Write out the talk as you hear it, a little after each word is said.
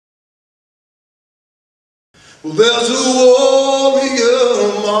Well, there's a warrior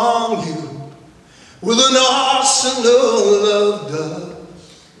among you with an arsenal of love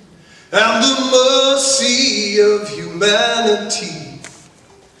and the mercy of humanity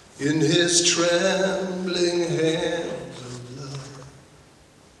in his trembling hands of love.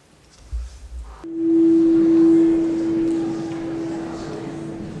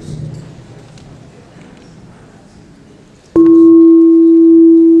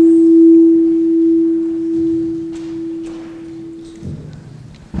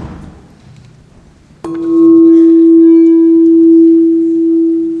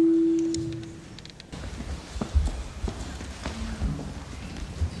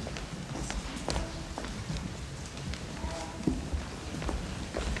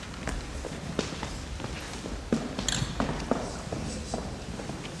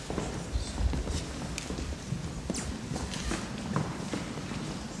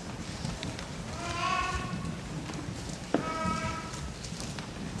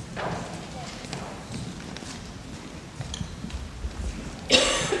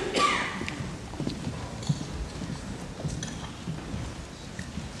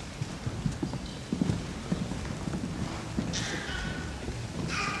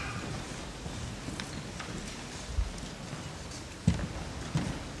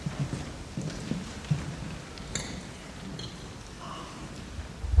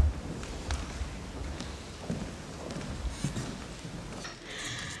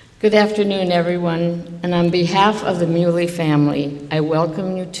 Good afternoon, everyone, and on behalf of the Muhly family, I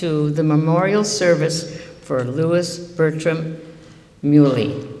welcome you to the memorial service for Louis Bertram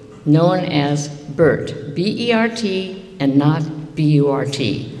Muhly, known as Bert, B-E-R-T, and not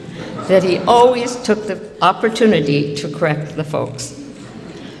B-U-R-T, that he always took the opportunity to correct the folks.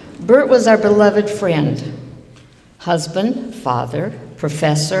 Bert was our beloved friend, husband, father,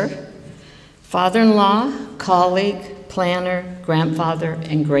 professor, father-in-law, colleague, planner, grandfather,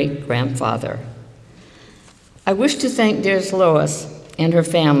 and great-grandfather. I wish to thank dearest Lois and her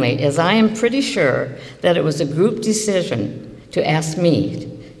family, as I am pretty sure that it was a group decision to ask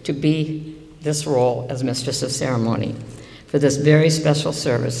me to be this role as Mistress of Ceremony for this very special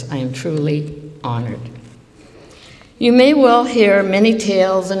service. I am truly honored. You may well hear many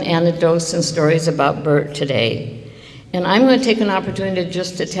tales and anecdotes and stories about Bert today, and I'm going to take an opportunity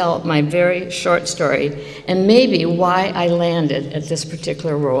just to tell my very short story and maybe why I landed at this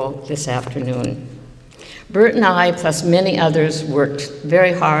particular role this afternoon. Bert and I, plus many others, worked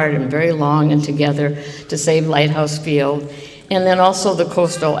very hard and very long and together to save Lighthouse Field, and then also the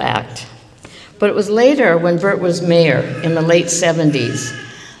Coastal Act. But it was later, when Bert was mayor in the late 70s,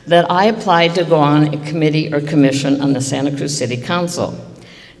 that I applied to go on a committee or commission on the Santa Cruz City Council.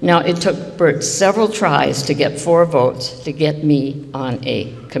 Now, it took Bert several tries to get 4 votes to get me on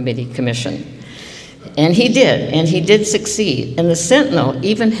a committee commission. And he did succeed. And the Sentinel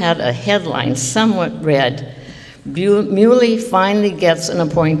even had a headline somewhat read, "Muhly finally gets an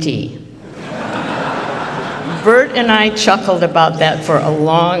appointee." Bert and I chuckled about that for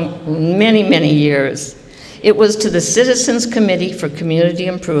many, many years. It was to the Citizens Committee for Community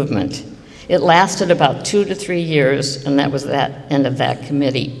Improvement. It lasted about 2 to 3 years, and that was that end of that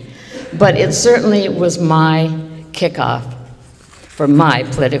committee. But it certainly was my kickoff for my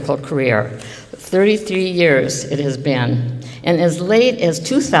political career. 33 years it has been. And as late as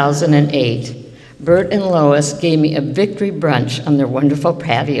 2008, Bert and Lois gave me a victory brunch on their wonderful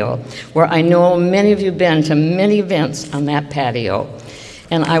patio, where I know many of you have been to many events on that patio.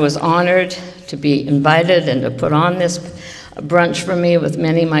 And I was honored to be invited and to put on this brunch for me with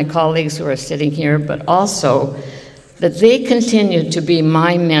many of my colleagues who are sitting here, but also that they continue to be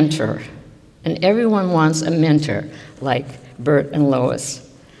my mentor. And everyone wants a mentor like Bert and Lois.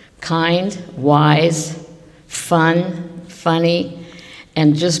 Kind, wise, fun, funny,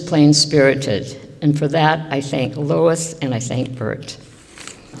 and just plain spirited. And for that, I thank Lois and I thank Bert.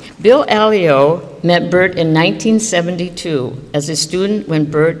 Bill Allayaud met Bert in 1972 as a student when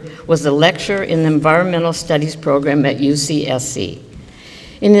Bert was a lecturer in the Environmental Studies program at UCSC.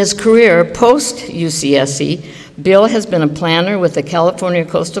 In his career post-UCSC, Bill has been a planner with the California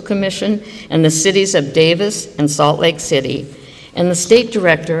Coastal Commission and the cities of Davis and Salt Lake City, and the state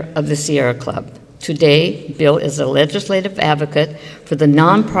director of the Sierra Club. Today, Bill is a legislative advocate for the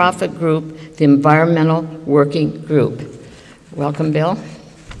nonprofit group, the Environmental Working Group. Welcome, Bill.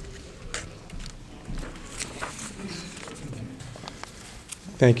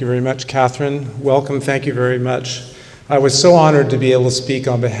 Thank you very much, Catherine. Welcome, thank you very much. I was so honored to be able to speak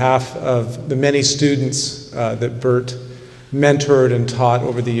on behalf of the many students that Bert mentored and taught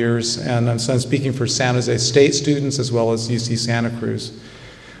over the years, and so I'm speaking for San Jose State students as well as UC Santa Cruz.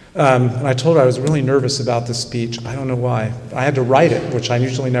 And I told her I was really nervous about this speech. I don't know why. I had to write it, which I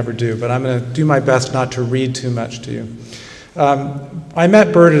usually never do, but I'm going to do my best not to read too much to you. I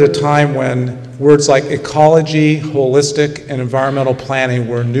met Bert at a time when words like ecology, holistic, and environmental planning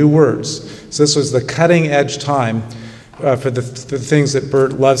were new words. So this was the cutting edge time for the things that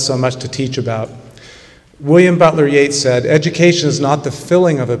Bert loves so much to teach about. William Butler Yeats said, "Education is not the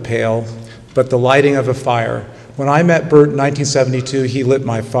filling of a pail, but the lighting of a fire." When I met Bert in 1972, he lit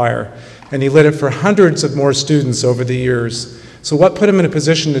my fire, and he lit it for hundreds of more students over the years. So what put him in a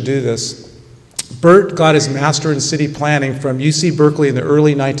position to do this? Bert got his master in city planning from UC Berkeley in the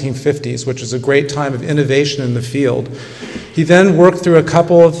early 1950s, which was a great time of innovation in the field. He then worked through a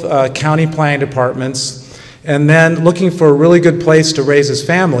couple of county planning departments, and then looking for a really good place to raise his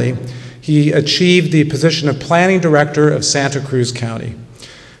family, he achieved the position of planning director of Santa Cruz County.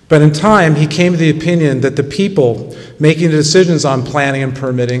 But in time, he came to the opinion that the people making the decisions on planning and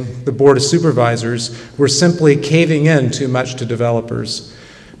permitting, the Board of Supervisors, were simply caving in too much to developers.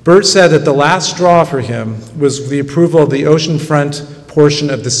 Bert said that the last straw for him was the approval of the oceanfront portion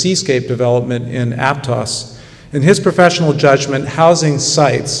of the seascape development in Aptos. In his professional judgment, housing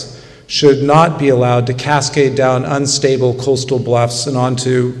sites should not be allowed to cascade down unstable coastal bluffs and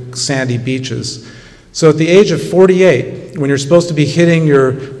onto sandy beaches. So at the age of 48, when you're supposed to be hitting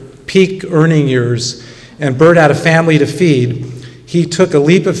your peak earning years, and Bert had a family to feed, he took a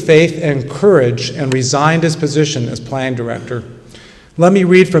leap of faith and courage and resigned his position as planning director. Let me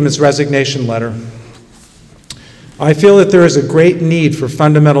read from his resignation letter. "I feel that there is a great need for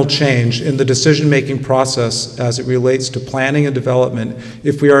fundamental change in the decision-making process as it relates to planning and development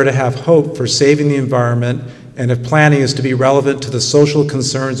if we are to have hope for saving the environment and if planning is to be relevant to the social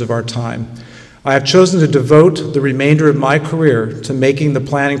concerns of our time. I have chosen to devote the remainder of my career to making the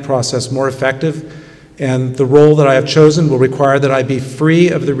planning process more effective, and the role that I have chosen will require that I be free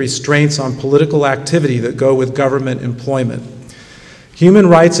of the restraints on political activity that go with government employment. Human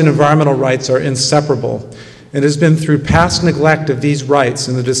rights and environmental rights are inseparable, and it has been through past neglect of these rights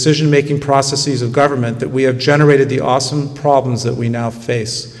in the decision-making processes of government that we have generated the awesome problems that we now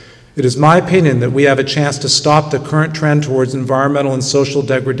face. It is my opinion that we have a chance to stop the current trend towards environmental and social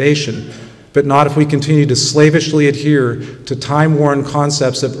degradation, but not if we continue to slavishly adhere to time-worn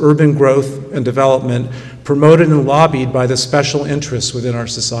concepts of urban growth and development promoted and lobbied by the special interests within our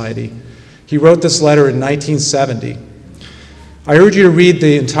society." He wrote this letter in 1970. I urge you to read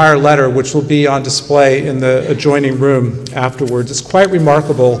the entire letter, which will be on display in the adjoining room afterwards. It's quite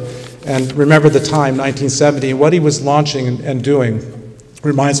remarkable, and remember the time, 1970, and what he was launching and doing.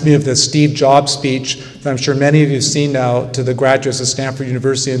 Reminds me of the Steve Jobs speech that I'm sure many of you have seen now to the graduates of Stanford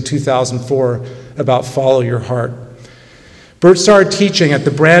University in 2004 about follow your heart. Bert started teaching at the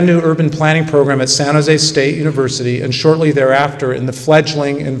brand new urban planning program at San Jose State University, and shortly thereafter in the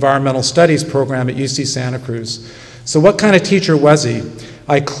fledgling environmental studies program at UC Santa Cruz. So what kind of teacher was he?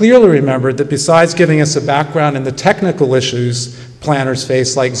 I clearly remembered that besides giving us a background in the technical issues planners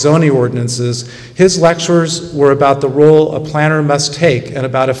face, like zoning ordinances, his lectures were about the role a planner must take and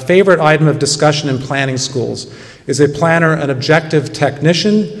about a favorite item of discussion in planning schools. Is a planner an objective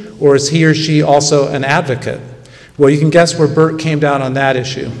technician, or is he or she also an advocate? Well, you can guess where Bert came down on that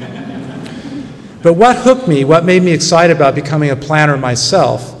issue. But what hooked me, what made me excited about becoming a planner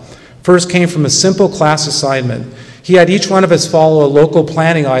myself, first came from a simple class assignment. He had each one of us follow a local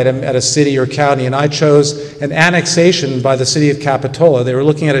planning item at a city or county, and I chose an annexation by the city of Capitola. They were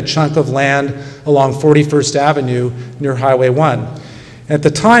looking at a chunk of land along 41st Avenue near Highway 1. At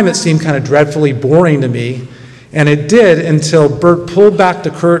the time, it seemed kind of dreadfully boring to me, and it did until Bert pulled back the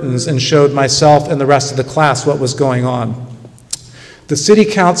curtains and showed myself and the rest of the class what was going on. The City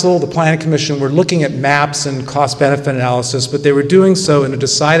Council, the Planning Commission were looking at maps and cost-benefit analysis, but they were doing so in a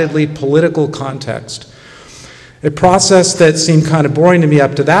decidedly political context. A process that seemed kind of boring to me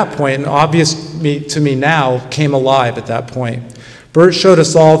up to that point and obvious to me now came alive at that point. Bert showed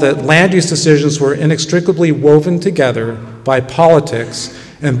us all that land use decisions were inextricably woven together by politics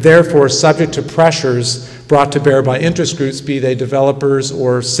and therefore subject to pressures brought to bear by interest groups, be they developers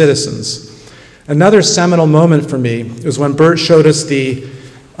or citizens. Another seminal moment for me was when Bert showed us the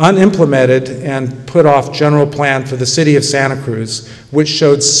unimplemented and put off general plan for the city of Santa Cruz, which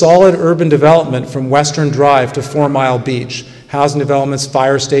showed solid urban development from Western Drive to 4 Mile Beach, housing developments,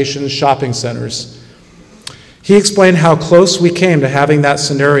 fire stations, shopping centers. He explained how close we came to having that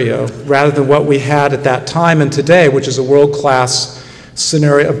scenario rather than what we had at that time and today, which is a world-class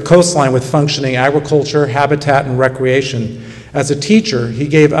scenario of coastline with functioning agriculture, habitat, and recreation. As a teacher, he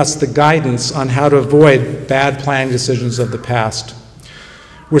gave us the guidance on how to avoid bad planning decisions of the past.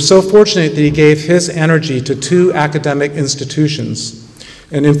 We're so fortunate that he gave his energy to 2 academic institutions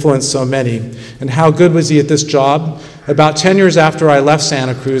and influenced so many. And how good was he at this job? About 10 years after I left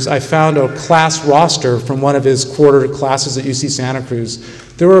Santa Cruz, I found a class roster from one of his quarter classes at UC Santa Cruz.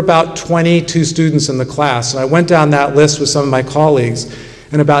 There were about 22 students in the class, and I went down that list with some of my colleagues,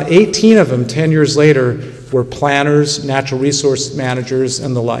 and about 18 of them, 10 years later, were planners, natural resource managers,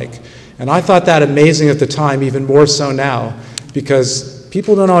 and the like. And I thought that amazing at the time, even more so now, because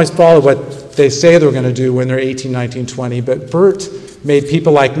people don't always follow what they say they're going to do when they're 18, 19, 20, but Bert made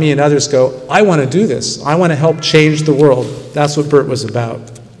people like me and others go, I want to do this. I want to help change the world. That's what Bert was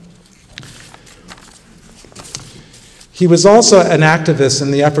about. He was also an activist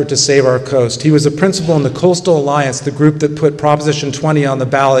in the effort to save our coast. He was a principal in the Coastal Alliance, the group that put Proposition 20 on the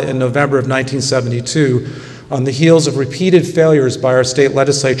ballot in November of 1972 on the heels of repeated failures by our state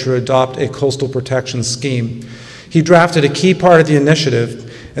legislature to adopt a coastal protection scheme. He drafted a key part of the initiative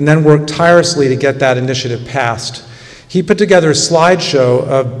and then worked tirelessly to get that initiative passed. He put together a slideshow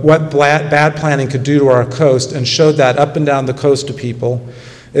of what bad planning could do to our coast and showed that up and down the coast to people.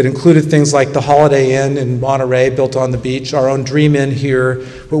 It included things like the Holiday Inn in Monterey, built on the beach, our own Dream Inn here,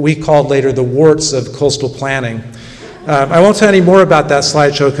 what we called later the warts of coastal planning. I won't say any more about that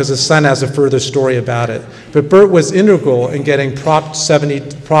slideshow because his son has a further story about it. But Bert was integral in getting Proposition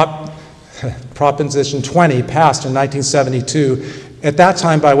 20 passed in 1972, at that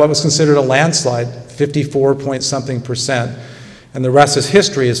time by what was considered a landslide, 54-point-something%. And the rest is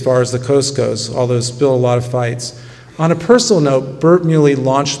history as far as the coast goes, although there's still a lot of fights. On a personal note, Bert Muhly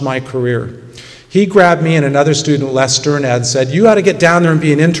launched my career. He grabbed me and another student, Les Sternad, and said, you ought to get down there and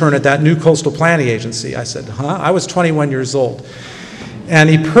be an intern at that new coastal planning agency. I said, huh? I was 21 years old. And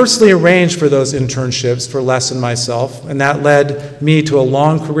he personally arranged for those internships for Les and myself, and that led me to a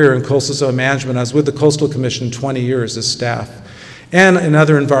long career in coastal zone management. I was with the Coastal Commission 20 years as staff, and in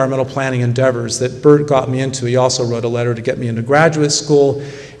other environmental planning endeavors that Bert got me into. He also wrote a letter to get me into graduate school,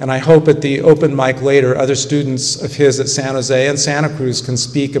 and I hope at the open mic later, other students of his at San Jose and Santa Cruz can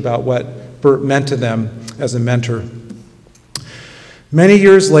speak about what Bert meant to them as a mentor. Many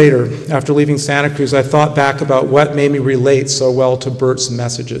years later, after leaving Santa Cruz, I thought back about what made me relate so well to Bert's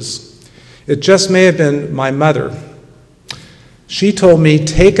messages. It just may have been my mother. She told me,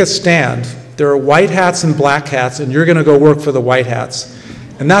 take a stand. There are white hats and black hats, and you're going to go work for the white hats.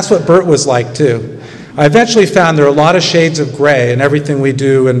 And that's what Bert was like, too. I eventually found there are a lot of shades of gray in everything we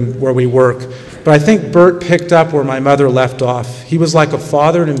do and where we work, but I think Bert picked up where my mother left off. He was like a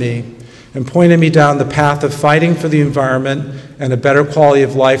father to me and pointed me down the path of fighting for the environment and a better quality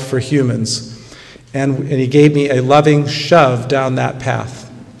of life for humans. And he gave me a loving shove down that path.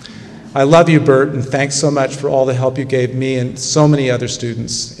 I love you, Bert, and thanks so much for all the help you gave me and so many other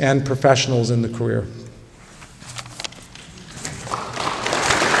students and professionals in the career.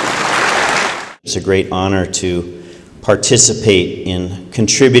 It's a great honor to participate in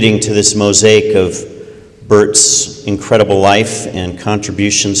contributing to this mosaic of Bert's incredible life and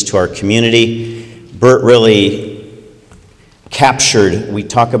contributions to our community. Bert really captured, we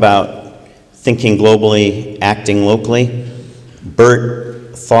talk about thinking globally, acting locally.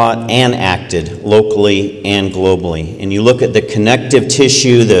 Bert thought and acted locally and globally. And you look at the connective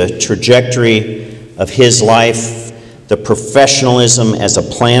tissue, the trajectory of his life, the professionalism as a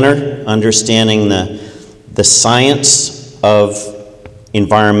planner, understanding the science of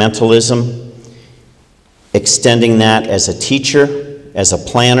environmentalism, extending that as a teacher, as a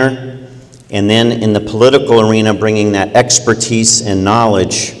planner, and then in the political arena, bringing that expertise and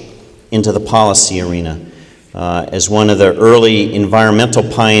knowledge into the policy arena. As one of the early environmental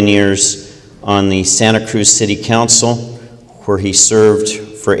pioneers on the Santa Cruz City Council, where he served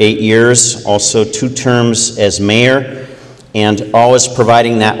for 8 years, also 2 terms as mayor, and always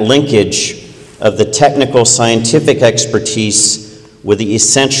providing that linkage of the technical scientific expertise with the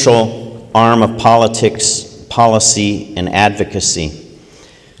essential arm of politics, policy, and advocacy.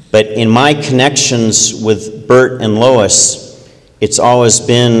 But in my connections with Bert and Lois, it's always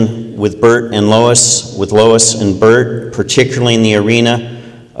been with Bert and Lois, with Lois and Bert, particularly in the arena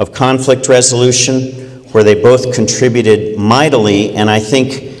of conflict resolution, where they both contributed mightily, and I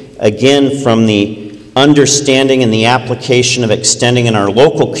think, again, from the understanding and the application of extending in our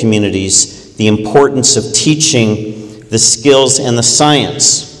local communities, the importance of teaching the skills and the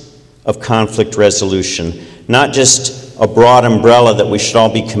science of conflict resolution, not just a broad umbrella that we should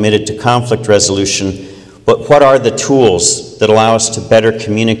all be committed to conflict resolution, but what are the tools that allow us to better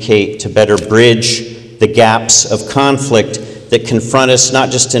communicate, to better bridge the gaps of conflict that confront us not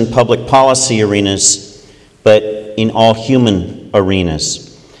just in public policy arenas, but in all human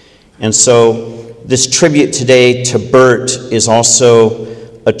arenas. And so this tribute today to Bert is also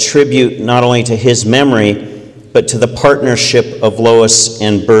a tribute not only to his memory, but to the partnership of Lois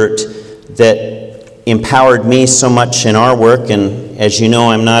and Bert that empowered me so much in our work. And as you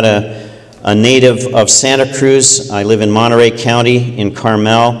know, I'm not a native of Santa Cruz. I live in Monterey County in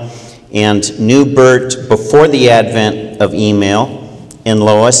Carmel, and knew Bert before the advent of email and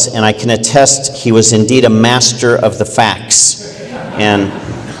Lois, and I can attest he was indeed a master of the facts. And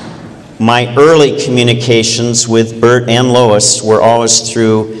my early communications with Bert and Lois were always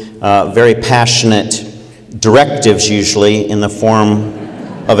through very passionate directives, usually in the form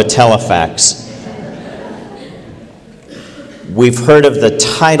of a telefax. We've heard of the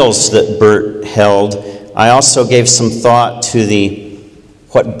titles that Bert held. I also gave some thought to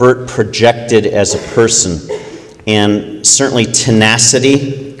what Bert projected as a person. And certainly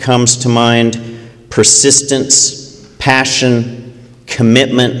tenacity comes to mind, persistence, passion,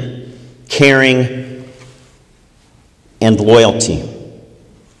 commitment, caring, and loyalty.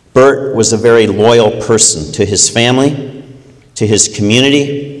 Bert was a very loyal person to his family, to his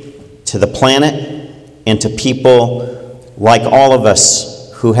community, to the planet, and to people like all of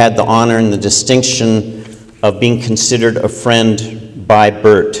us who had the honor and the distinction of being considered a friend by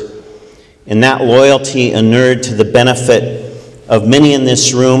Bert. And that loyalty inured to the benefit of many in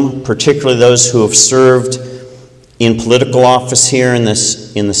this room, particularly those who have served in political office here in the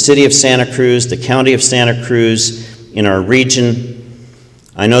city of Santa Cruz, the county of Santa Cruz, in our region.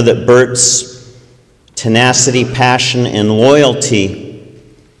 I know that Bert's tenacity, passion, and loyalty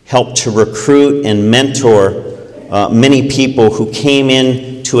helped to recruit and mentor many people who came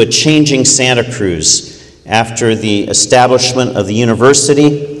in to a changing Santa Cruz after the establishment of the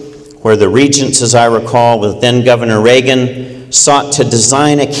university, where the regents, as I recall, with then Governor Reagan, sought to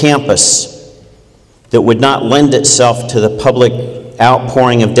design a campus that would not lend itself to the public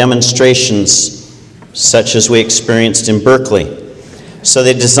outpouring of demonstrations such as we experienced in Berkeley. So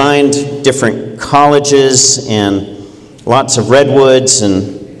they designed different colleges and lots of redwoods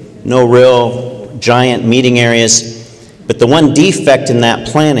and no real giant meeting areas. But the one defect in that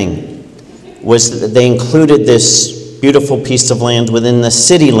planning was that they included this beautiful piece of land within the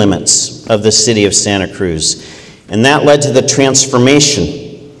city limits of the city of Santa Cruz. And that led to the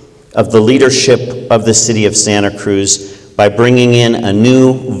transformation of the leadership of the city of Santa Cruz by bringing in a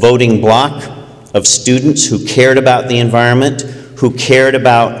new voting bloc of students who cared about the environment, who cared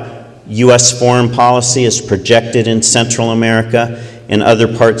about U.S. foreign policy as projected in Central America and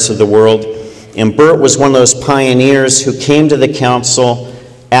other parts of the world. And Bert was one of those pioneers who came to the council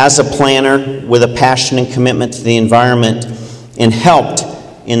as a planner with a passion and commitment to the environment, and helped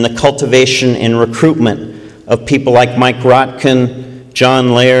in the cultivation and recruitment of people like Mike Rotkin,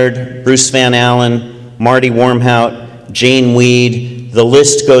 John Laird, Bruce Van Allen, Marty Wormhout, Jane Weed. The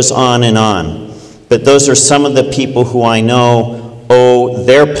list goes on and on. But those are some of the people who I know owe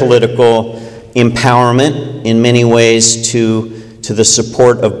their political empowerment in many ways to the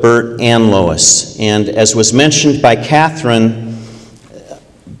support of Bert and Lois. And as was mentioned by Katherine,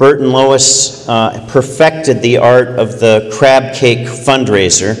 Bert and Lois perfected the art of the crab cake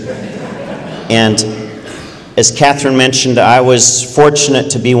fundraiser. And as Katherine mentioned, I was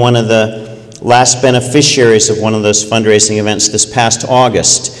fortunate to be one of the last beneficiaries of one of those fundraising events this past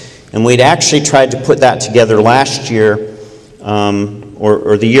August. And we'd actually tried to put that together last year,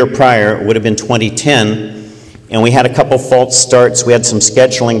 or the year prior. It would have been 2010. And we had a couple false starts. We had some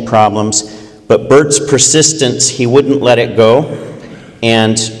scheduling problems. But Bert's persistence, he wouldn't let it go.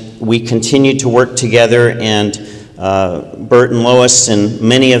 And we continued to work together, and Bert and Lois and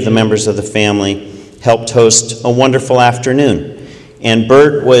many of the members of the family helped host a wonderful afternoon. And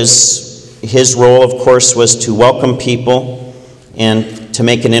Bert his role, of course, was to welcome people and to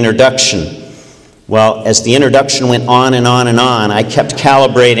make an introduction. Well, as the introduction went on and on and on, I kept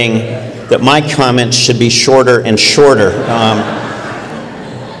calibrating that my comments should be shorter and shorter.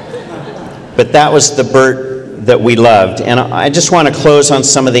 But that was the Bert that we loved. And I just want to close on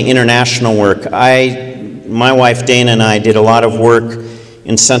some of the international work. My wife Dana and I did a lot of work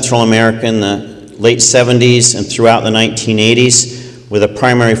in Central America in the late 70s and throughout the 1980s with a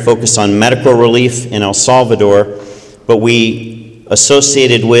primary focus on medical relief in El Salvador. But we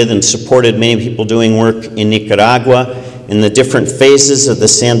associated with and supported many people doing work in Nicaragua in the different phases of the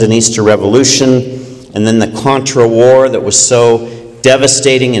Sandinista revolution, and then the Contra War that was so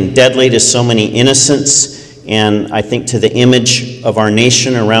devastating and deadly to so many innocents, and I think to the image of our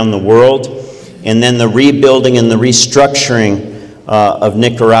nation around the world, and then the rebuilding and the restructuring of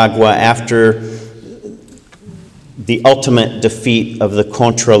Nicaragua after the ultimate defeat of the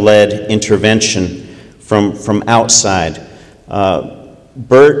Contra-led intervention from outside.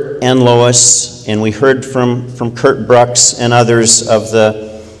 Bert and Lois, and we heard from Kurt Brooks and others of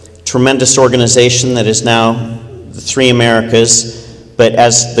the tremendous organization that is now the Three Americas, but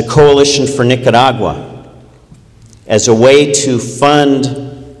as the Coalition for Nicaragua, as a way to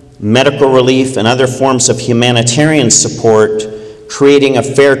fund medical relief and other forms of humanitarian support, creating a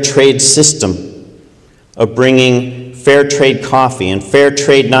fair trade system of bringing fair trade coffee, and fair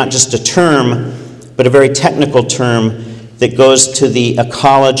trade not just a term, but a very technical term that goes to the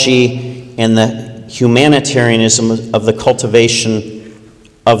ecology and the humanitarianism of the cultivation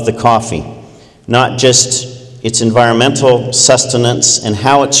of the coffee. Not just its environmental sustenance and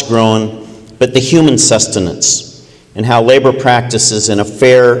how it's grown, but the human sustenance and how labor practices and a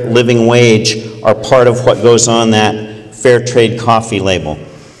fair living wage are part of what goes on that fair trade coffee label.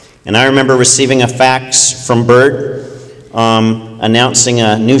 And I remember receiving a fax from Bert announcing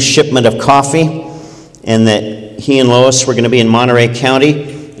a new shipment of coffee, and that he and Lois were going to be in Monterey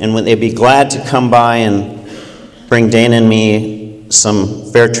County, and they'd be glad to come by and bring Dana and me some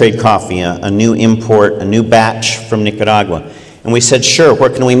fair trade coffee, a new import, a new batch from Nicaragua. And we said, sure, where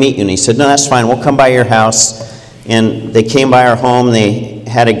can we meet you? And he said, no, that's fine, we'll come by your house. And they came by our home, they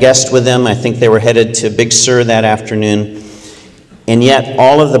had a guest with them. I think they were headed to Big Sur that afternoon. And yet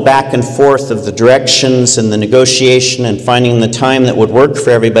all of the back and forth of the directions and the negotiation and finding the time that would work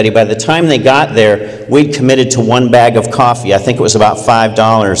for everybody, by the time they got there, we'd committed to one bag of coffee. I think it was about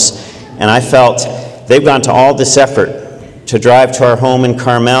 $5. And I felt they've gone to all this effort to drive to our home in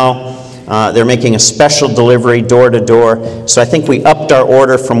Carmel. They're making a special delivery door to door. So I think we upped our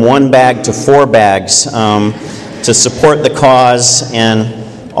order from 1 bag to 4 bags to support the cause and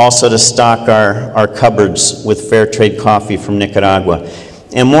also to stock our cupboards with fair trade coffee from Nicaragua.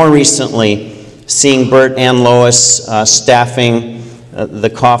 And more recently, seeing Bert and Lois staffing the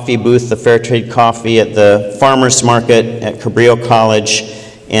coffee booth, the fair trade coffee at the farmers market at Cabrillo College,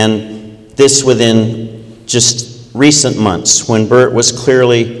 and this within just recent months when Bert was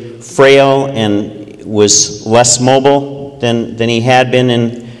clearly frail and was less mobile than he had been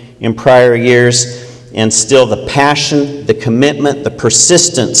in prior years. And still the passion, the commitment, the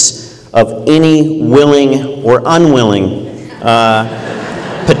persistence of any willing or unwilling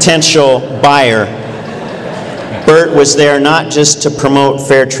potential buyer. Bert was there not just to promote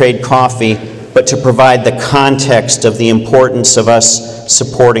fair trade coffee, but to provide the context of the importance of us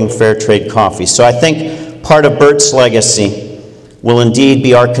supporting fair trade coffee. So I think part of Bert's legacy will indeed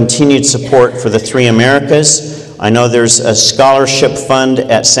be our continued support for the Three Americas. I know there's a scholarship fund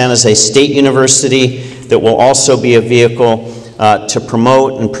at San Jose State University that will also be a vehicle to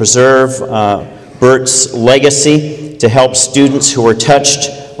promote and preserve Bert's legacy, to help students who were touched,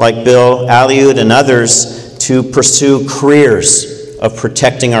 like Bill Allayaud and others, to pursue careers of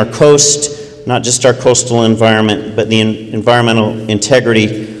protecting our coast, not just our coastal environment, but the environmental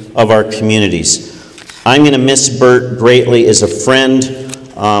integrity of our communities. I'm going to miss Bert greatly as a friend.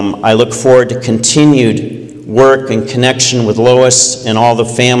 I look forward to continued work and connection with Lois and all the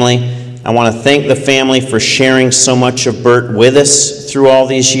family. I want to thank the family for sharing so much of Bert with us through all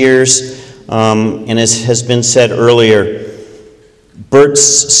these years. And as has been said earlier, Bert's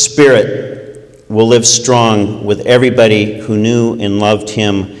spirit will live strong with everybody who knew and loved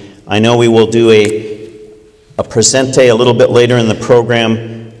him. I know we will do a presente a little bit later in the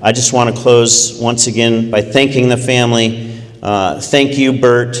program. I just want to close once again by thanking the family. Thank you,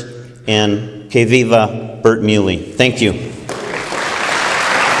 Bert, and que viva Bert Muhly. Thank you.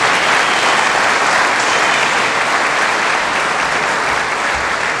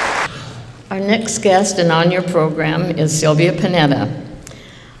 Our next guest and on your program is Sylvia Panetta.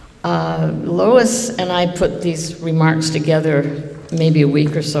 Lois and I put these remarks together maybe a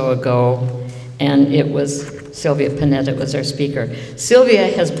week or so ago, and it was Sylvia Panetta was our speaker.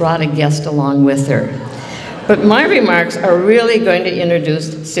 Sylvia has brought a guest along with her. But my remarks are really going to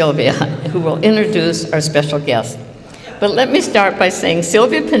introduce Sylvia, who will introduce our special guest. But let me start by saying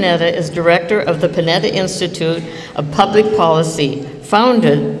Sylvia Panetta is director of the Panetta Institute of Public Policy,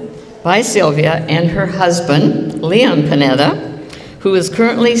 founded by Sylvia and her husband, Leon Panetta, who is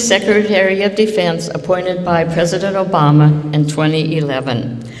currently Secretary of Defense appointed by President Obama in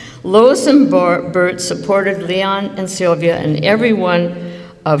 2011. Lois and Bert supported Leon and Sylvia in every one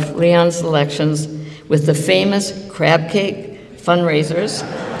of Leon's elections with the famous crab cake fundraisers,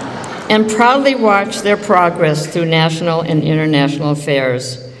 and proudly watched their progress through national and international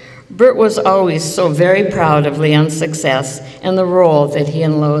affairs. Bert was always so very proud of Leon's success and the role that he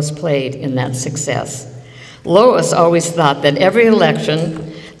and Lois played in that success. Lois always thought that every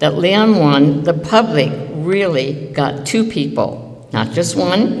election that Leon won, the public really got two people, not just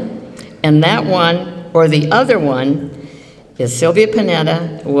one, and that one, or the other one, is Sylvia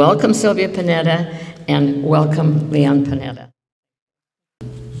Panetta. Welcome, Sylvia Panetta, and welcome, Leon Panetta.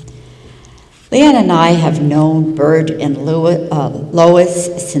 Leon and I have known Bert and Lois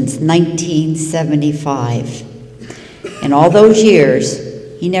since 1975. In all those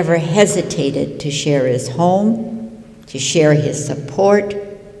years, he never hesitated to share his home, to share his support,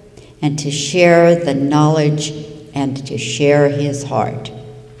 and to share the knowledge and to share his heart.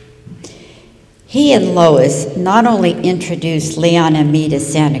 He and Lois not only introduced Leon and me to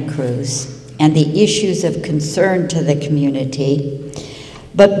Santa Cruz and the issues of concern to the community,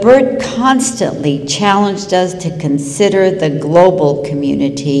 but Bert constantly challenged us to consider the global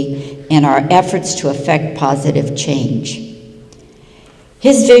community in our efforts to effect positive change.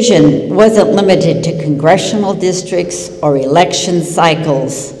 His vision wasn't limited to congressional districts or election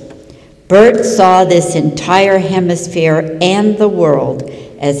cycles. Bert saw this entire hemisphere and the world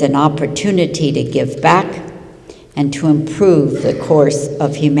as an opportunity to give back and to improve the course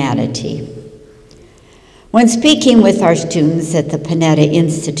of humanity. When speaking with our students at the Panetta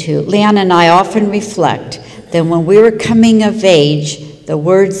Institute, Leon and I often reflect that when we were coming of age, the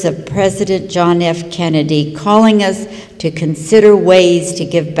words of President John F. Kennedy calling us to consider ways to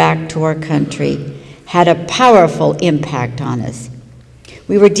give back to our country had a powerful impact on us.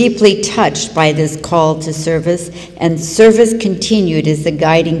 We were deeply touched by this call to service, and service continued as the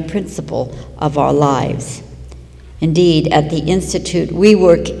guiding principle of our lives. Indeed, at the Institute, we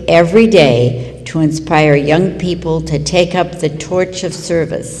work every day to inspire young people to take up the torch of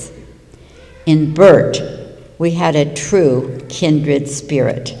service. In Bert, we had a true kindred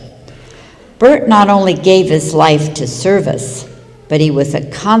spirit. Bert not only gave his life to service, but he was a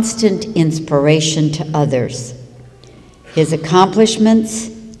constant inspiration to others. His accomplishments,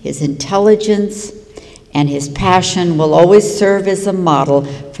 his intelligence, and his passion will always serve as a model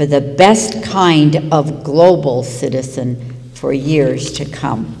for the best kind of global citizen for years to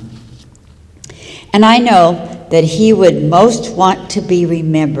come. And I know that he would most want to be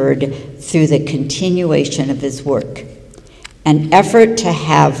remembered through the continuation of his work, an effort to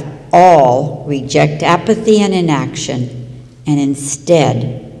have all reject apathy and inaction, and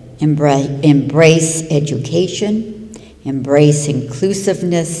instead embrace education, embrace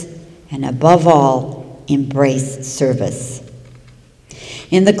inclusiveness, and above all, embrace service.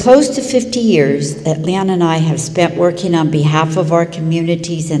 In the close to 50 years that Leon and I have spent working on behalf of our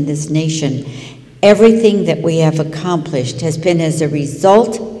communities and this nation, everything that we have accomplished has been as a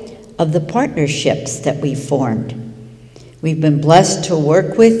result of the partnerships that we've formed. We've been blessed to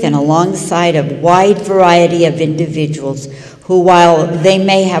work with and alongside a wide variety of individuals who, while they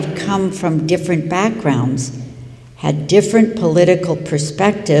may have come from different backgrounds, had different political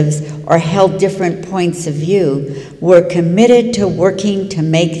perspectives or held different points of view, were committed to working to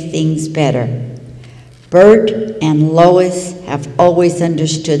make things better. Bert and Lois have always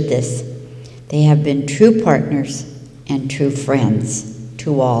understood this. They have been true partners and true friends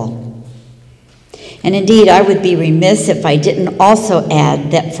to all. And indeed, I would be remiss if I didn't also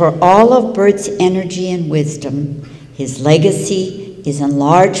add that for all of Bert's energy and wisdom, his legacy is in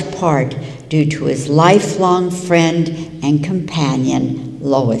large part due to his lifelong friend and companion,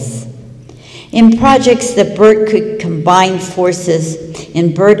 Lois. In projects that Bert could combine forces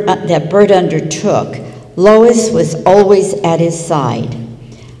that Bert undertook, Lois was always at his side.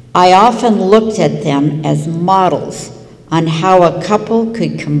 I often looked at them as models on how a couple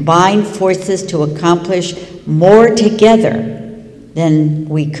could combine forces to accomplish more together than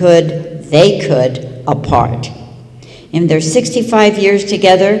they could apart. In their 65 years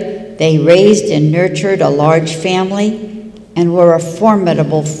together, they raised and nurtured a large family and were a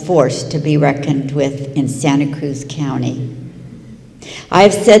formidable force to be reckoned with in Santa Cruz County. I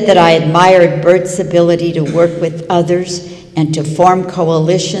have said that I admired Bert's ability to work with others and to form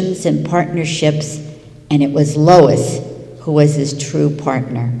coalitions and partnerships, and it was Lois who was his true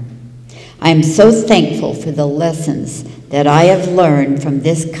partner. I am so thankful for the lessons that I have learned from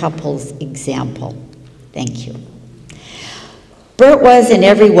this couple's example. Thank you. Bert was in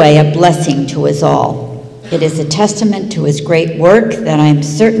every way a blessing to us all. It is a testament to his great work that I am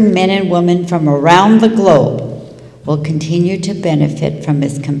certain men and women from around the globe will continue to benefit from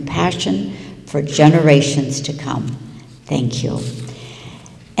his compassion for generations to come. Thank you.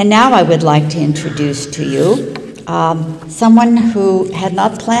 And now I would like to introduce to you someone who had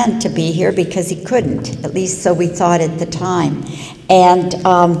not planned to be here because he couldn't, at least so we thought at the time. And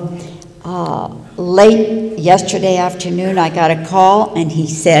late yesterday afternoon, I got a call and he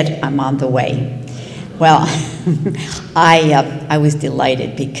said, "I'm on the way." Well, I was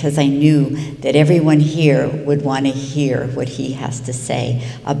delighted because I knew that everyone here would want to hear what he has to say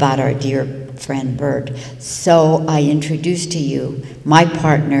about our dear friend Bert. So I introduce to you my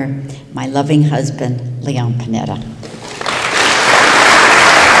partner, my loving husband, Leon Panetta.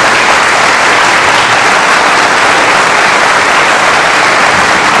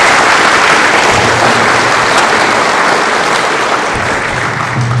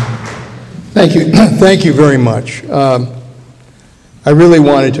 Thank you. Thank you very much. I really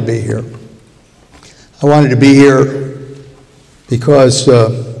wanted to be here. I wanted to be here because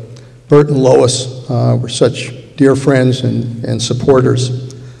Bert and Lois were such dear friends and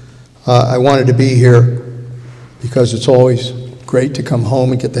supporters. I wanted to be here because it's always great to come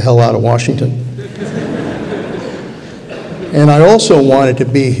home and get the hell out of Washington. And I also wanted to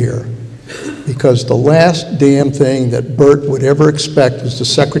be here because the last damn thing that Bert would ever expect is the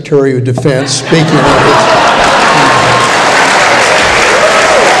Secretary of Defense speaking of his.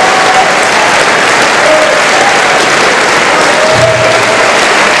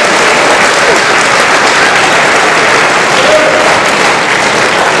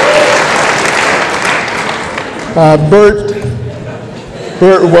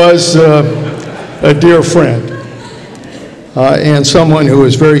 Bert was a dear friend and someone who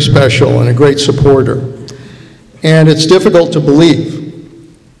was very special and a great supporter. And it's difficult to believe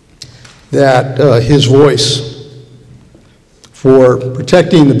that his voice for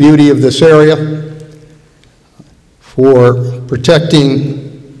protecting the beauty of this area, for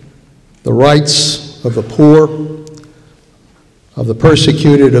protecting the rights of the poor, of the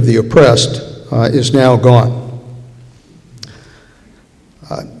persecuted, of the oppressed, is now gone.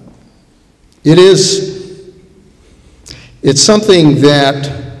 It's something that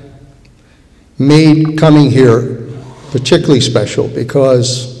made coming here particularly special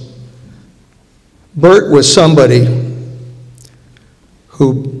because Bert was somebody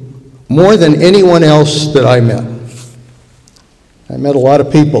who, more than anyone else that I met a lot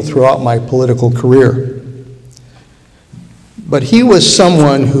of people throughout my political career, but he was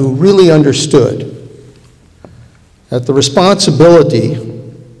someone who really understood that the responsibility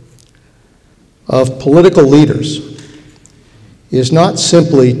of political leaders is not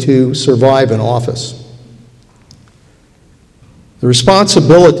simply to survive in office. The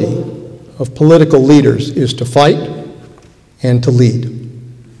responsibility of political leaders is to fight and to lead.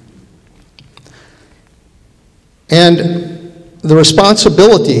 And the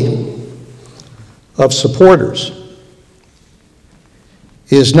responsibility of supporters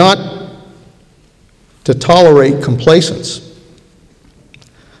is not to tolerate complacence,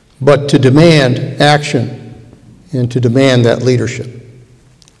 but to demand action and to demand that leadership.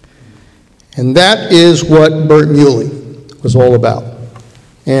 And that is what Bert Muhly was all about.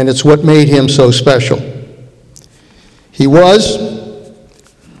 And it's what made him so special. He was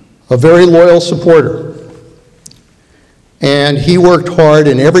a very loyal supporter. And he worked hard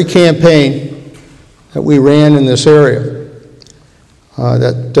in every campaign that we ran in this area,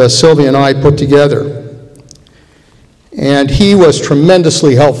 that Sylvia and I put together. And he was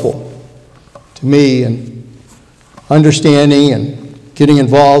tremendously helpful to me in understanding and getting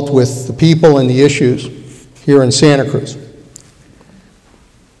involved with the people and the issues here in Santa Cruz.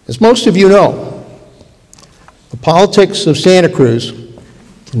 As most of you know, the politics of Santa Cruz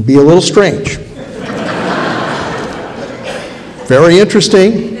can be a little strange. Very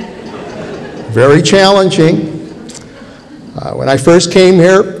interesting, very challenging. When I first came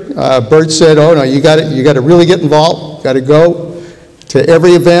here, Bert said, "Oh no, you got to really get involved. You got to go to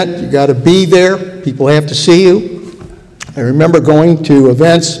every event. You got to be there. People have to see you." I remember going to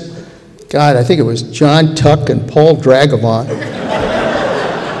events. God, I think it was John Tuck and Paul Dragavant.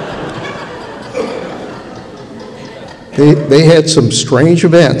 They had some strange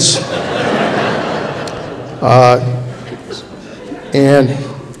events. And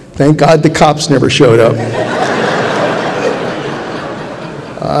thank God the cops never showed up.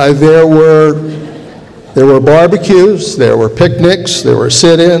 There were barbecues, there were picnics, there were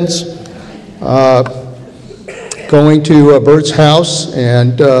sit-ins. Going to Bert's house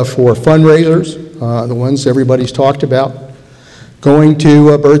and for fundraisers, the ones everybody's talked about. Going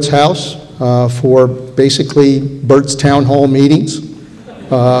to Bert's house for basically Bert's town hall meetings.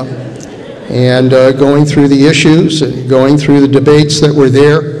 And going through the issues and going through the debates that were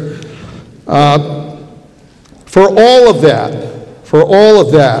there. For all of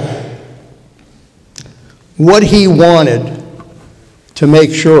that, what he wanted to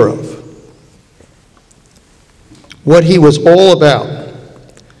make sure of, what he was all about,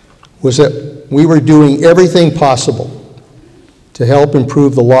 was that we were doing everything possible to help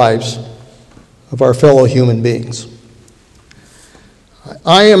improve the lives of our fellow human beings.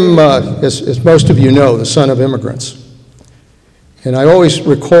 I am, as most of you know, the son of immigrants. And I always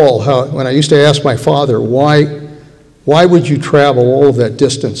recall how, when I used to ask my father, why would you travel all of that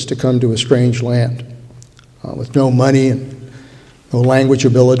distance to come to a strange land with no money and no language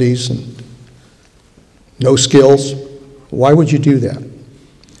abilities and no skills? Why would you do that?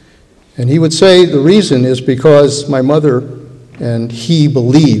 And he would say the reason is because my mother and he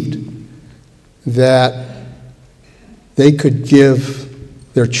believed that they could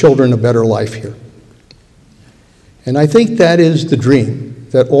give their children a better life here. And I think that is the dream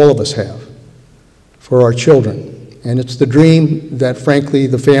that all of us have for our children. And it's the dream that, frankly,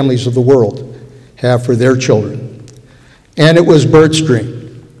 the families of the world have for their children. And it was Bert's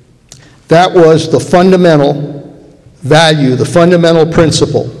dream. That was the fundamental value, the fundamental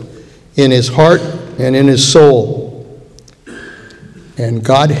principle in his heart and in his soul. And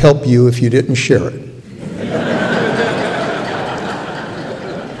God help you if you didn't share it.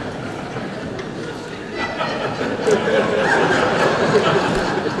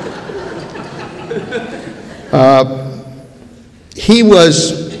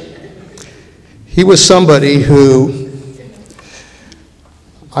 He was somebody who,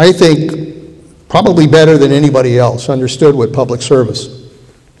 I think, probably better than anybody else, understood what public service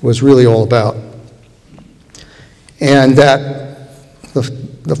was really all about. And that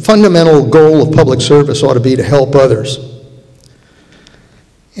the fundamental goal of public service ought to be to help others.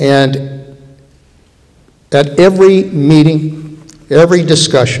 And at every meeting, every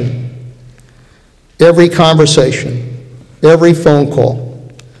discussion, every conversation, every phone call,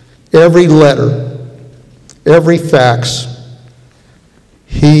 every letter, every fax,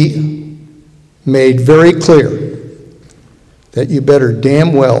 he made very clear that you better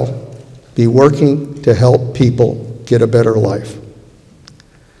damn well be working to help people get a better life.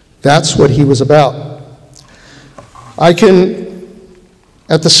 That's what he was about. I can,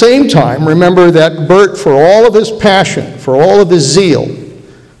 at the same time, remember that Bert, for all of his passion, for all of his zeal,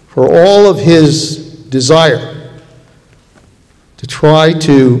 for all of his desire to try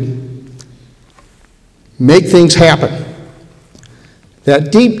to make things happen,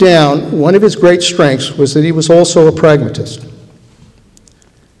 that deep down, one of his great strengths was that he was also a pragmatist.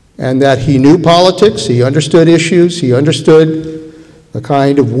 And that he knew politics, he understood issues, he understood the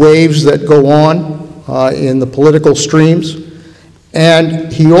kind of waves that go on in the political streams.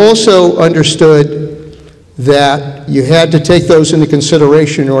 And he also understood that you had to take those into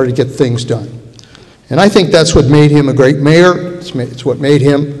consideration in order to get things done. And I think that's what made him a great mayor, it's what made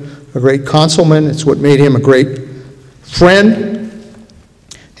him a great councilman, it's what made him a great friend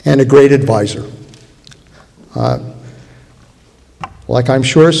and a great advisor. Like I'm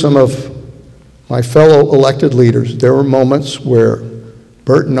sure some of my fellow elected leaders, there were moments where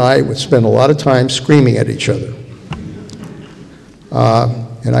Bert and I would spend a lot of time screaming at each other.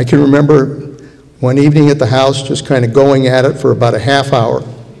 And I can remember one evening at the house just kind of going at it for about a half hour.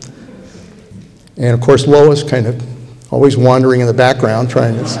 And of course Lois kind of always wandering in the background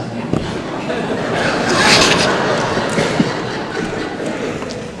trying to...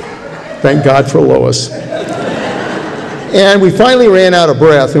 Thank God for Lois. And we finally ran out of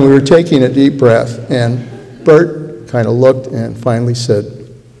breath, and we were taking a deep breath, and Bert kind of looked and finally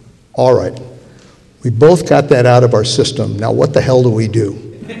said, all right, we both got that out of our system. Now what the hell do we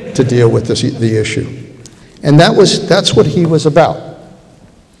do to deal with the issue? And that's what he was about.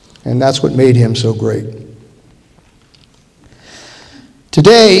 And that's what made him so great.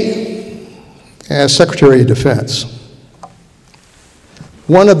 Today, as Secretary of Defense,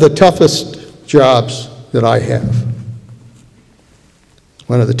 one of the toughest jobs that I have,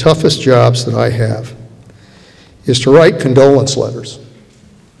 is to write condolence letters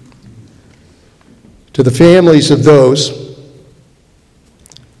to the families of those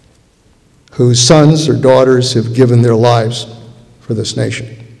whose sons or daughters have given their lives for this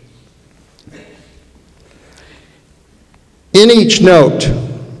nation. In each note,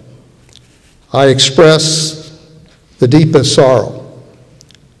 I express the deepest sorrow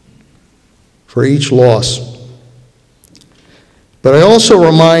for each loss. But I also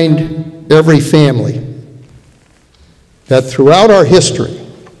remind every family that throughout our history,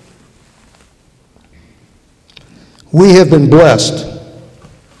 we have been blessed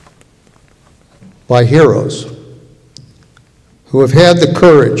by heroes who have had the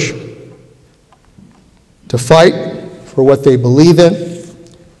courage to fight for what they believe in,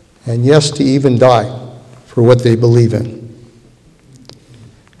 and yes, to even die for what they believe in.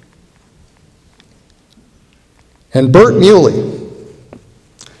 And Bert Muhly,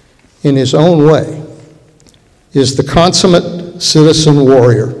 in his own way, is the consummate citizen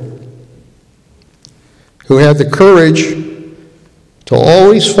warrior who had the courage to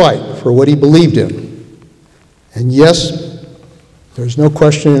always fight for what he believed in. And yes, there's no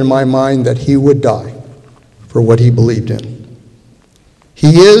question in my mind that he would die for what he believed in.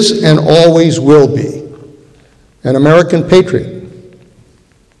 He is and always will be an American patriot.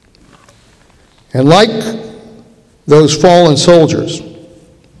 And like those fallen soldiers,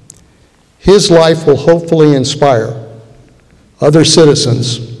 his life will hopefully inspire other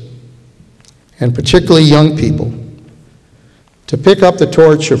citizens and particularly young people, to pick up the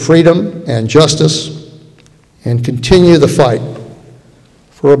torch of freedom and justice and continue the fight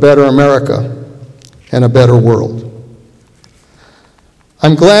for a better America and a better world.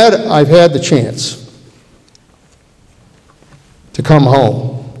 I'm glad I've had the chance to come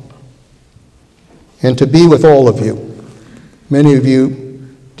home and to be with all of you, many of you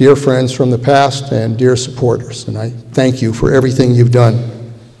dear friends from the past and dear supporters, and I thank you for everything you've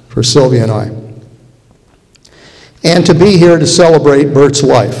done for Sylvia and I. And to be here to celebrate Bert's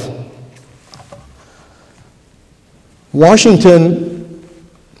life. Washington,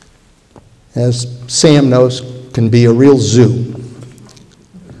 as Sam knows, can be a real zoo.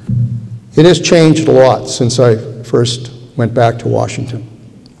 It has changed a lot since I first went back to Washington.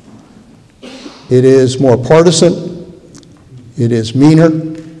 It is more partisan, it is meaner,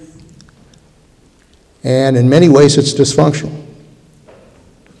 and in many ways it's dysfunctional.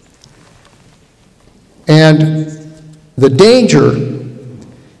 And the danger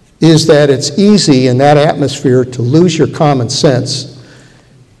is that it's easy in that atmosphere to lose your common sense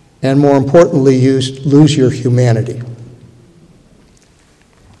and, more importantly, lose your humanity.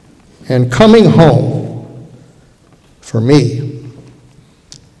 And coming home, for me,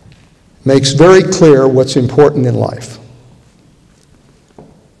 makes very clear what's important in life.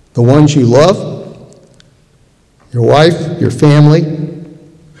 The ones you love, your wife, your family,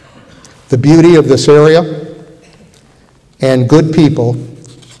 the beauty of this area, and good people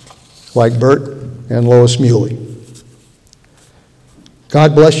like Bert and Lois Muhly.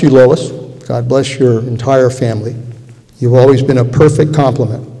 God bless you, Lois. God bless your entire family. You've always been a perfect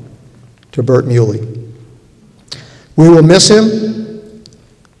complement to Bert Muhly. We will miss him.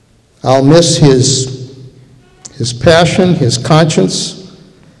 I'll miss his passion, his conscience,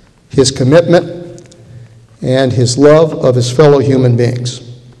 his commitment, and his love of his fellow human beings.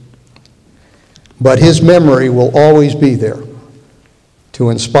 But his memory will always be there to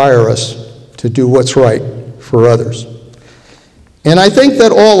inspire us to do what's right for others. And I think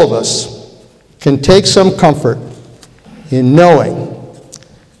that all of us can take some comfort in knowing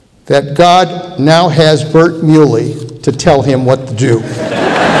that God now has Bert Muhly to tell him what to do.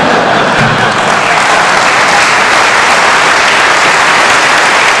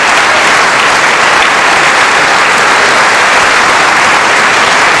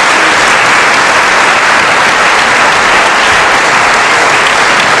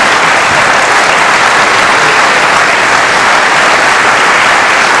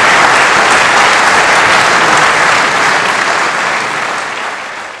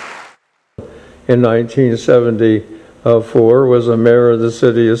 In 1974 was a mayor of the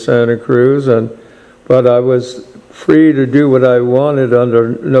city of Santa Cruz, but I was free to do what I wanted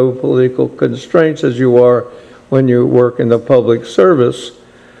under no political constraints, as you are when you work in the public service.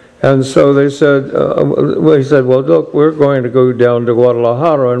 And so they said, he said, well, look, we're going to go down to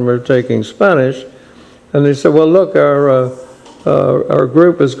Guadalajara and we're taking Spanish. And they said, well, look, our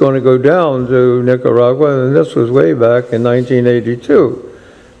group is going to go down to Nicaragua, and this was way back in 1982.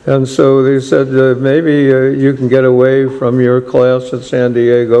 And so they said, maybe you can get away from your class at San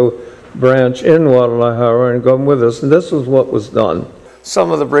Diego branch in Guadalajara and come with us. And this is what was done. Some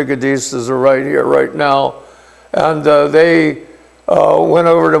of the brigadistas are right here, right now. And they went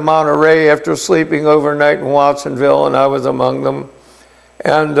over to Monterey after sleeping overnight in Watsonville, and I was among them.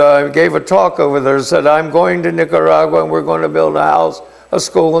 And gave a talk over there, said, I'm going to Nicaragua and we're going to build a house, a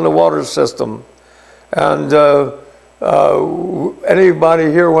school, and a water system. And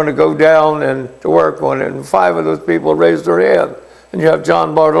anybody here want to go down and to work on it? And 5 of those people raised their hand. And you have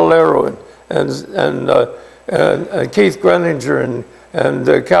John Bartolero and Keith Greninger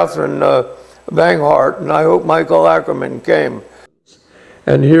and Katherine Banghart, and I hope Michael Ackerman came.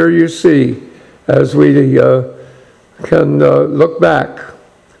 And here you see, as we can look back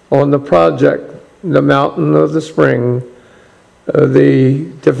on the project, the Mountain of the Spring,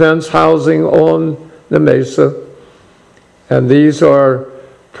 the defense housing on the Mesa, and these are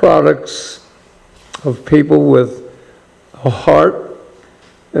products of people with a heart,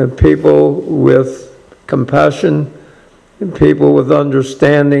 and people with compassion, and people with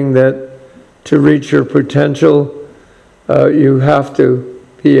understanding that to reach your potential, you have to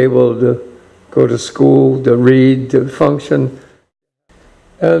be able to go to school, to read, to function.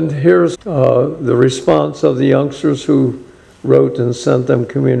 And here's the response of the youngsters who wrote and sent them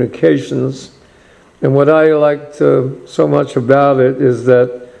communications. And what I liked so much about it is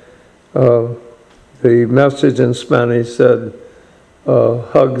that the message in Spanish said,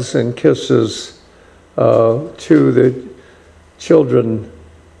 hugs and kisses to the children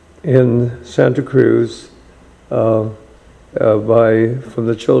in Santa Cruz, from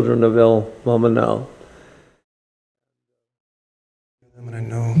the children of El Mamanal. I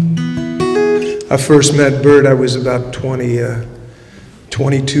know. I first met Bert, I was about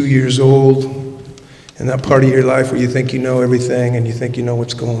 22 years old. In that part of your life where you think you know everything and you think you know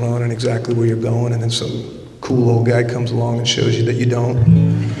what's going on and exactly where you're going, and then some cool old guy comes along and shows you that you don't,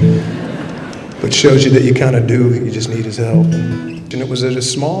 but shows you that you kind of do, you just need his help. And it was at a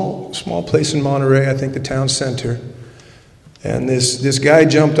small place in Monterey, I think the town center, and this guy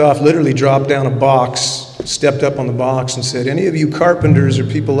jumped off, literally dropped down a box, stepped up on the box and said, "Any of you carpenters or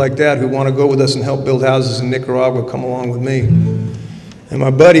people like that who want to go with us and help build houses in Nicaragua, come along with me." And my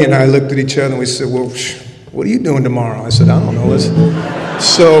buddy and I looked at each other and we said, "Well, what are you doing tomorrow?" I said, "I don't know."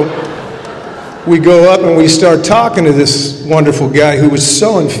 So we go up and we start talking to this wonderful guy who was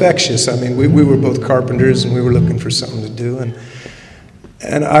so infectious. I mean, we were both carpenters and we were looking for something to do.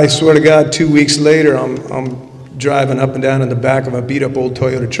 And I swear to God, 2 weeks later, I'm driving up and down in the back of a beat-up old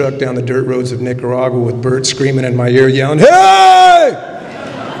Toyota truck down the dirt roads of Nicaragua with Bert screaming in my ear, yelling, "Hey!"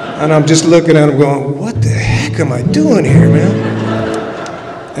 And I'm just looking at him going, "What the heck am I doing here, man?"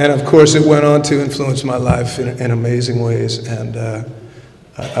 And of course, it went on to influence my life in amazing ways, and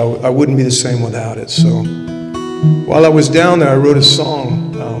I wouldn't be the same without it. So while I was down there, I wrote a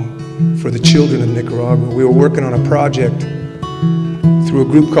song for the children of Nicaragua. We were working on a project through a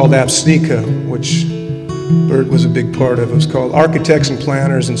group called APSNICA, which Bert was a big part of. It was called Architects and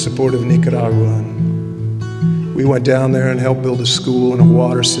Planners in Support of Nicaragua. And we went down there and helped build a school and a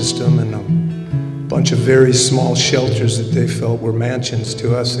water system and a bunch of very small shelters that they felt were mansions.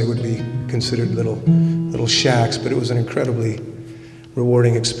 To us, they would be considered little shacks, but it was an incredibly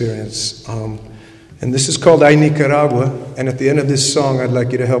rewarding experience. And this is called Ay Nicaragua, and at the end of this song, I'd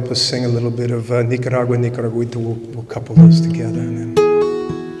like you to help us sing a little bit of Nicaragua, Nicaraguito. We'll couple those together. And then...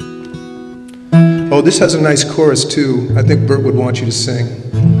 Oh, this has a nice chorus too. I think Bert would want you to sing.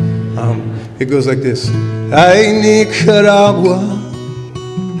 It goes like this. Ay Nicaragua,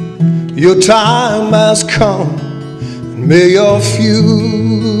 your time has come, and may your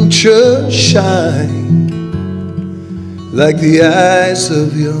future shine like the eyes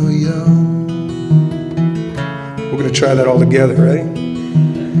of your young. We're going to try that all together, ready?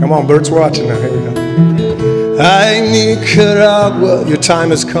 Come on, Bert's watching now, here we go. Ay Nicaragua, your time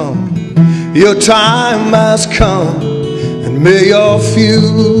has come, your time has come, and may your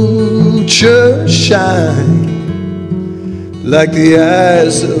future shine like the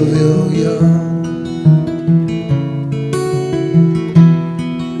eyes of your young.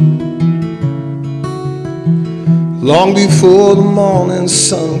 Long before the morning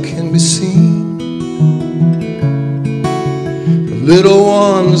sun can be seen, the little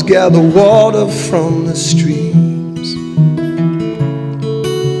ones gather water from the streams.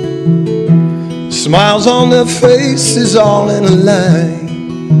 Smiles on their faces all in a line,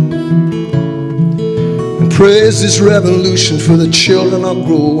 praise this revolution for the children are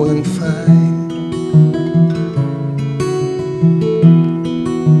growing fine.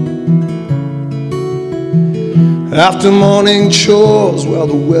 After morning chores, while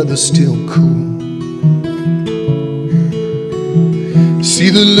the weather's still cool, see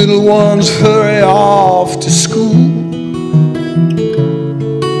the little ones hurry off to school.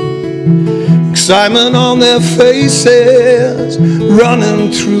 Excitement on their faces, running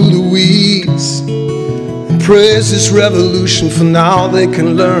through the weeds. Praise this revolution, for now they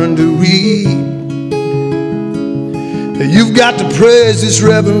can learn to read. You've got to praise this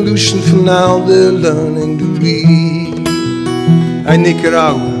revolution, for now they're learning to read. Ay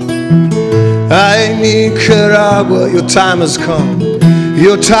Nicaragua, ay Nicaragua, your time has come,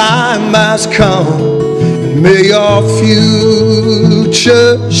 your time has come, and may your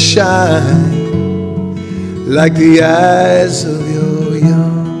future shine like the eyes of your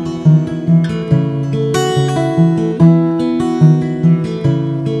young.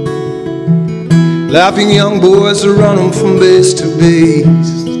 Laughing young boys are running from base to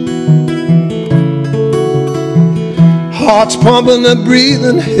base, hearts pumping and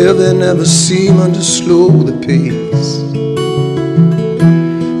breathing heavy, never seeming to slow the pace.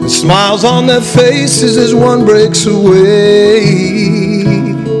 And smiles on their faces as one breaks away.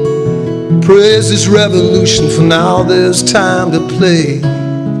 Praise this revolution, for now there's time to play.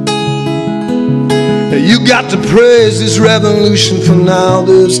 You got to praise this revolution, for now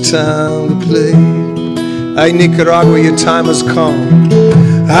there's time to play. Ay Nicaragua, your time has come.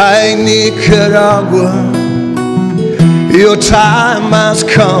 Ay Nicaragua, your time has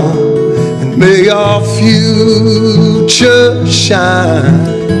come, and may your future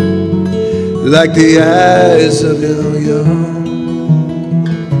shine like the eyes of your young.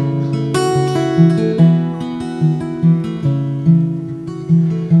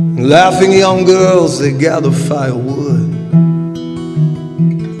 Laughing young girls, they gather firewood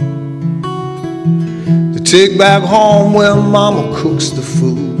to take back home where mama cooks the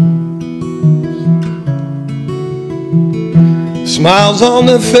food. Smiles on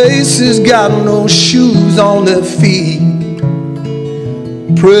their faces, got no shoes on their feet.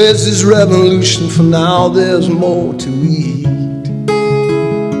 Praise this revolution, for now there's more to eat.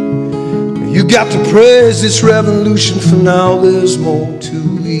 You got to praise this revolution, for now there's more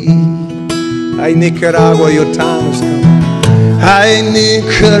to eat. Ay, Nicaragua, your time has come. Ay,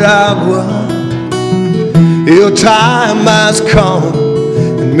 Nicaragua, your time has come.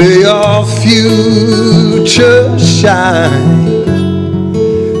 And may your future shine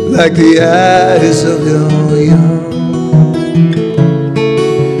like the eyes of your young.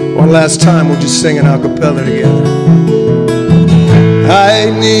 One last time, we'll just sing an a cappella together.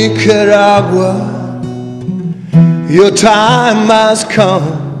 Ay, Nicaragua, your time has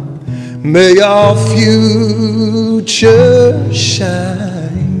come. May your future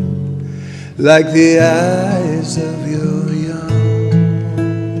shine like the eyes of your young.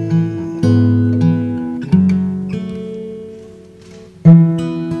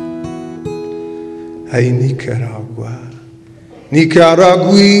 Ay, Nicaragua,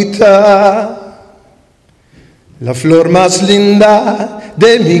 Nicaragüita, la flor más linda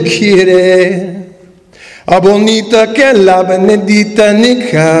de mi querer, a bonita que la benedita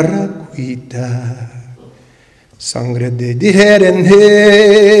Nicaragüita, sangre de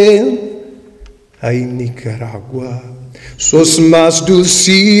dijerenel. Ay, Nicaragua, sos más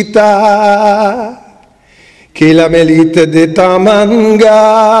dulcita que la melita de Tamangas,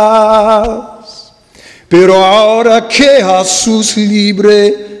 pero ahora que Jesús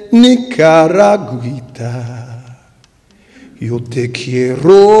libre Nicaragüita, yo te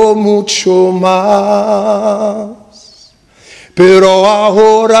quiero mucho más. Pero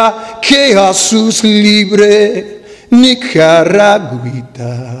ahora que Jesús libre Nicaragüita,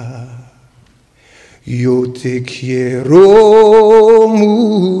 yo te quiero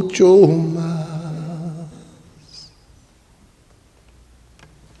mucho más.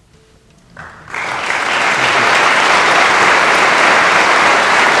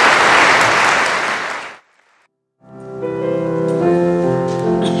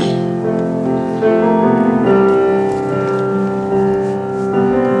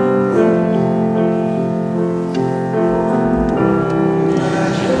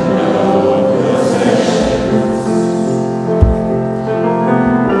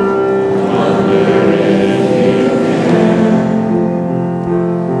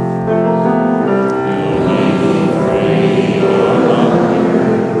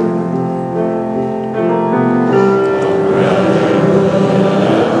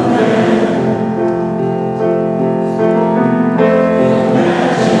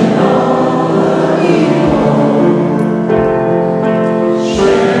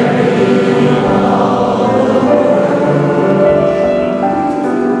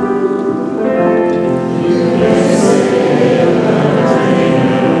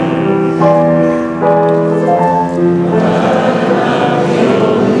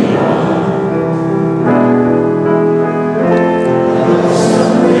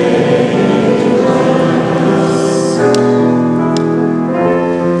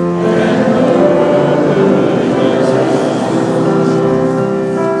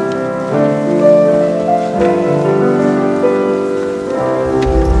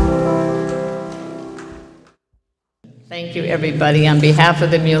 Thank you, everybody. On behalf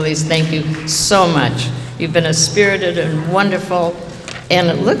of the Muhleys, thank you so much. You've been a spirited and wonderful, and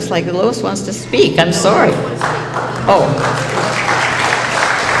it looks like Lois wants to speak. I'm sorry. Oh.